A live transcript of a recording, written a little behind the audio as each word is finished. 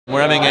We're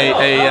having a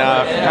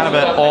kind of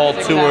an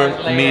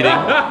all-tour meeting.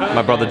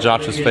 My brother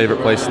Josh's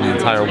favorite place in the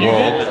entire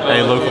world,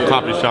 a local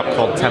coffee shop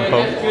called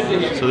Tempo.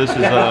 So this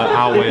is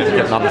our way of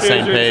getting on the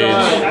same page.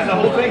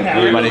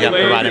 Everybody got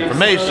the right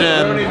information.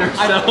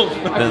 At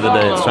the end of the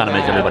day, it's trying to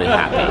make everybody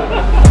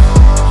happy.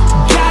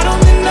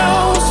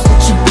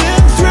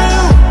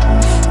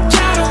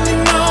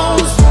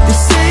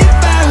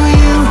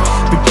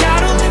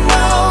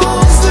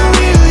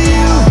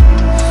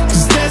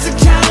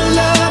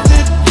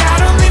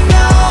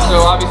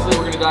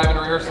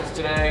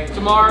 Today.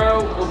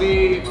 Tomorrow will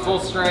be full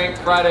strength.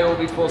 Friday will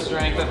be full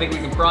strength. I think we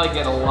can probably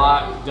get a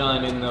lot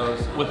done in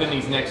those within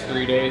these next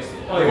 3 days.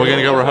 We're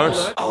gonna go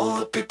rehearse. All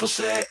the people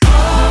say,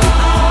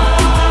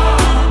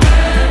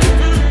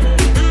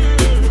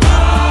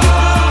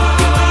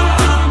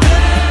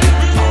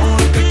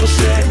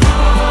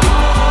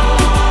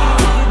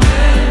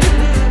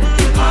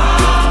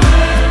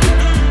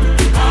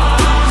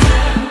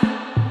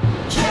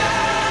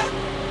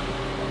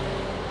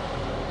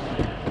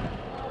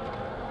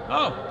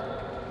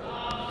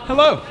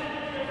 Hello.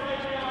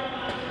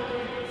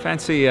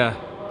 Fancy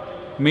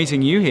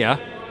meeting you here.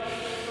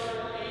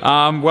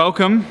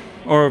 Welcome,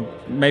 or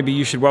maybe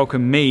you should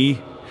welcome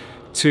me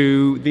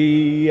to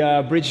the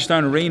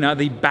Bridgestone Arena,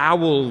 the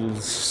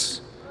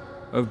bowels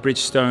of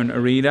Bridgestone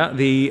Arena,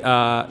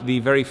 the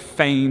very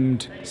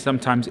famed,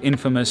 sometimes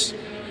infamous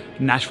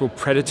Nashville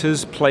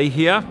Predators play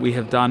here. We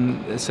have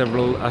done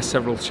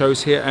several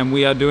shows here, and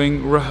we are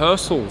doing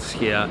rehearsals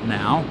here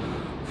now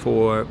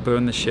for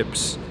Burn the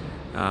Ships,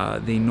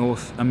 the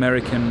North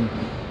American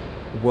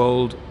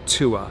World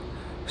Tour.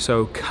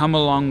 So come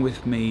along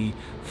with me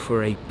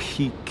for a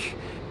peek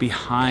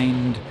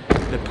behind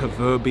the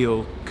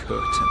proverbial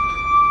curtain.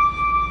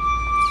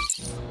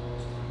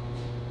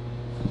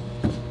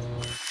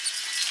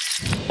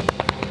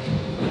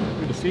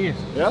 Good to see you.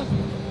 Yeah?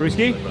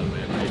 Brewski?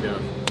 How you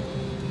doing?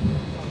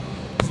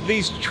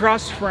 These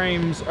truss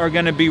frames are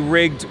going to be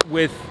rigged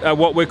with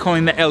what we're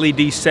calling the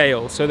LED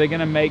sail. So they're going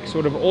to make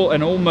sort of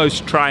an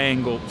almost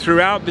triangle.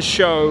 Throughout the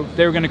show,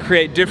 they're going to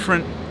create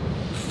different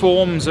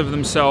forms of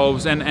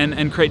themselves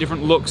and create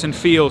different looks and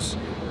feels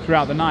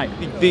throughout the night.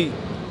 The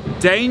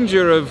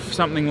danger of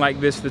something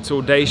like this that's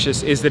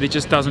audacious is that it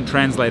just doesn't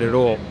translate at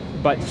all.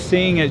 But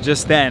seeing it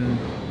just then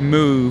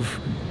move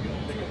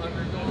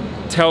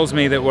tells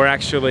me that we're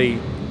actually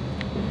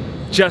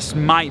just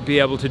might be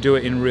able to do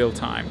it in real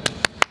time.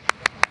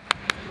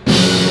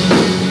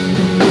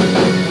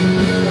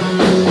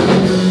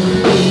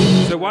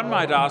 So one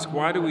might ask,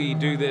 why do we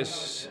do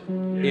this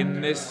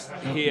in this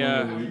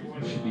here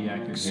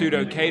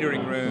pseudo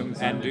catering room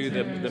and do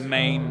the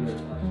main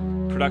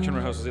production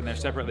rehearsals in there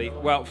separately?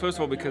 Well, first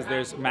of all, because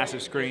there's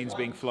massive screens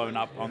being flown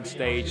up on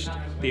stage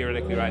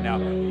theoretically right now.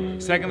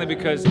 Secondly,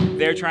 because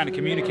they're trying to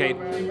communicate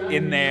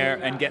in there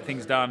and get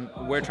things done.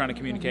 We're trying to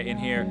communicate in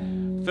here.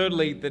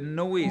 Thirdly, the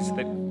noise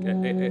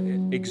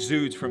that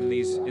exudes from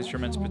these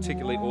instruments,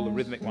 particularly all the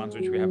rhythmic ones,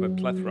 which we have a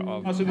plethora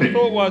of. So the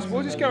thought was,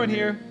 we'll just go in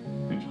here,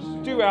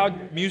 do our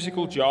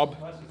musical job.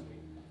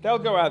 They'll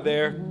go out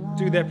there,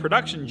 do their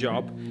production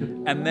job,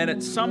 and then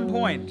at some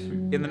point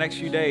in the next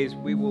few days,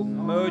 we will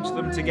merge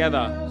them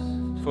together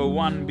for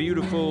one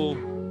beautiful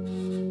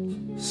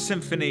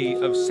symphony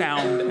of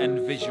sound and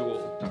visual.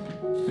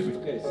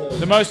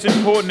 The most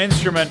important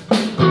instrument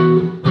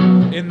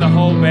in the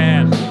whole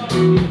band.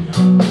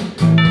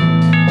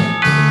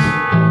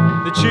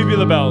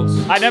 Tubular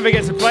bells. I never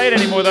get to play it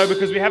anymore though,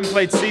 because we haven't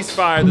played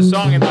Ceasefire, the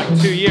song, in like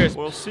 2 years.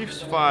 Well,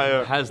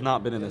 Ceasefire has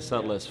not been in the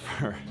set list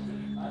for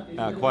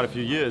quite a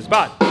few years.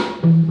 But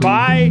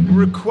by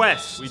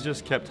request, we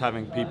just kept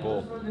having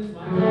people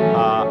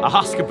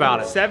ask about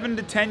it. 7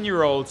 to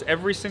 10-year-olds,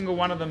 every single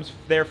one of them's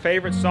their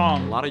favorite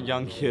song. A lot of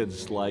young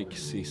kids like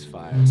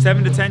Ceasefire.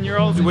 7 to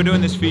 10-year-olds, we're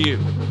doing this for you,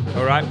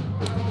 all right?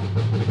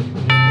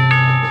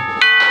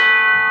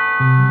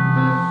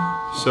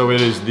 So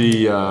it is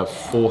the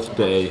fourth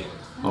day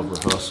of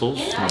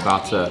rehearsals. I'm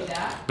about to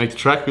make the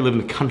trek. We live in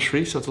the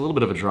country, so it's a little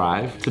bit of a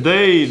drive.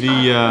 Today,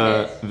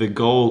 the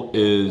goal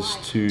is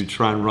to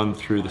try and run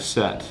through the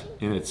set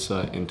in its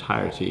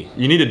entirety.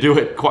 You need to do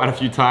it quite a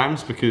few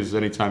times, because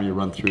anytime you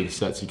run through the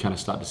sets, you kind of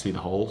start to see the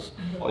holes.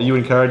 Are you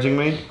encouraging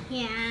me?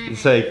 Yeah. You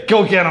say,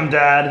 "Go get 'em,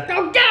 Dad!"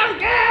 Go get 'em,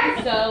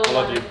 Dad! So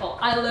wonderful.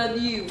 I love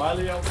you. Bye,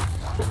 Leo.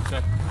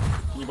 Okay.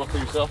 Can you buckle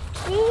yourself?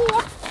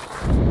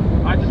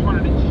 I just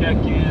wanted to check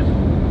in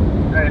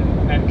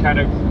and kind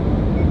of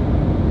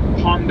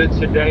ponder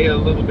today a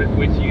little bit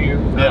with you.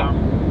 Yeah.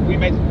 We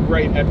made some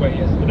great headway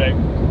yesterday.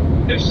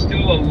 There's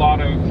still a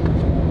lot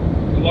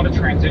of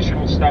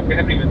transitional stuff. We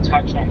haven't even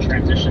touched on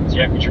transitions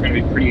yet, which are going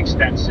to be pretty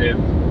extensive.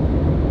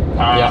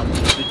 Yeah.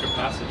 Secret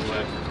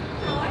passageway.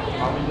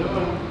 How we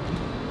doing?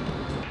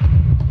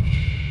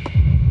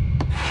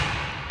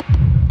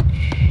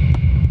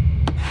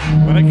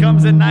 When it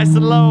comes in nice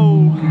and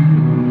low,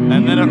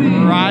 and then it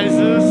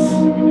rises,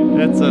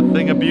 it's a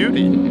thing of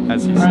beauty,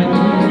 as he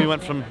said. We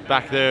went from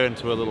back there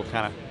into a little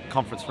kind of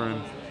conference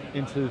room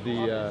into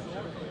the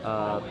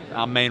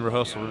our main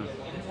rehearsal room.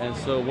 And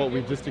so what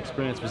we just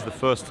experienced was the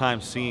first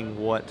time seeing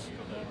what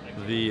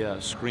the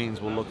screens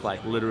will look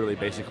like, literally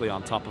basically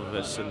on top of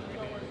this. And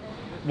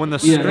when the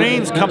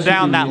screens come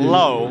down that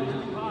low,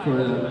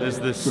 there's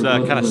this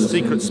kind of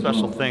secret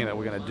special thing that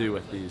we're going to do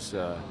with these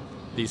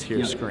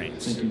here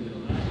screens.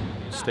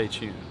 Stay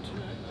tuned.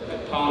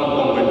 Part of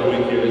what we're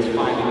doing here is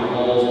finding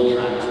holes and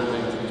tracks and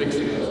things and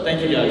fixing those.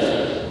 Thank you guys.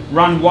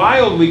 Run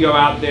wild, we go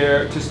out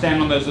there to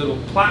stand on those little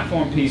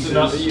platform pieces.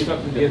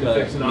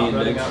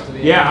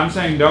 Yeah, I'm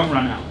saying don't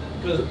run out.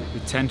 The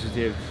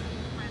tentative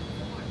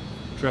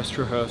dress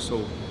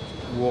rehearsal,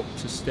 walk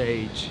to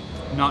stage,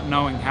 not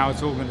knowing how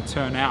it's all going to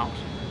turn out,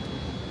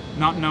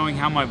 not knowing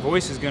how my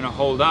voice is going to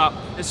hold up.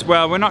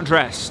 Well, we're not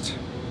dressed,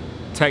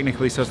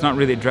 technically, so it's not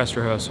really a dress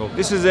rehearsal.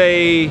 This is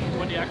a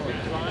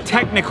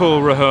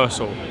technical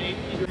rehearsal.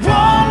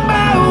 One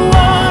by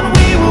one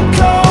we will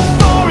go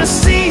for a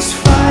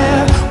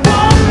ceasefire.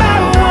 One by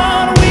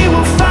one we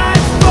will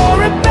fight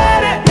for a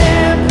better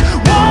end.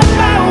 One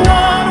by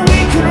one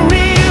we can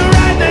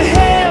rewrite the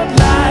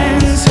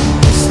headlines.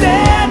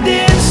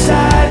 Standing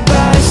side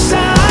by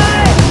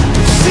side.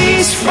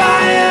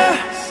 Ceasefire.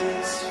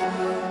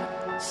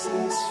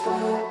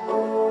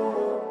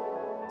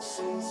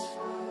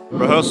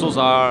 Rehearsals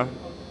are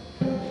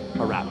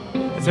a rap.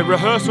 It's a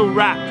rehearsal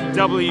rap,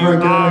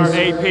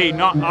 W-R-A-P,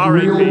 not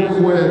R-A-P.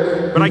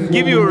 But I can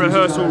give you a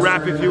rehearsal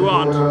rap if you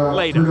want,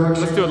 later.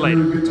 Let's do it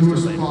later.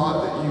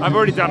 I've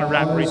already done a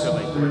rap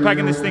recently. We're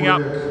packing this thing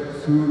up,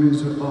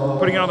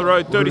 putting it on the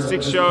road,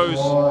 36 shows.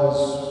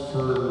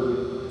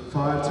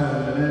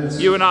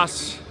 You and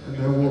us,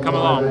 come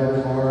along.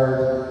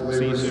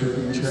 See you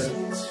soon.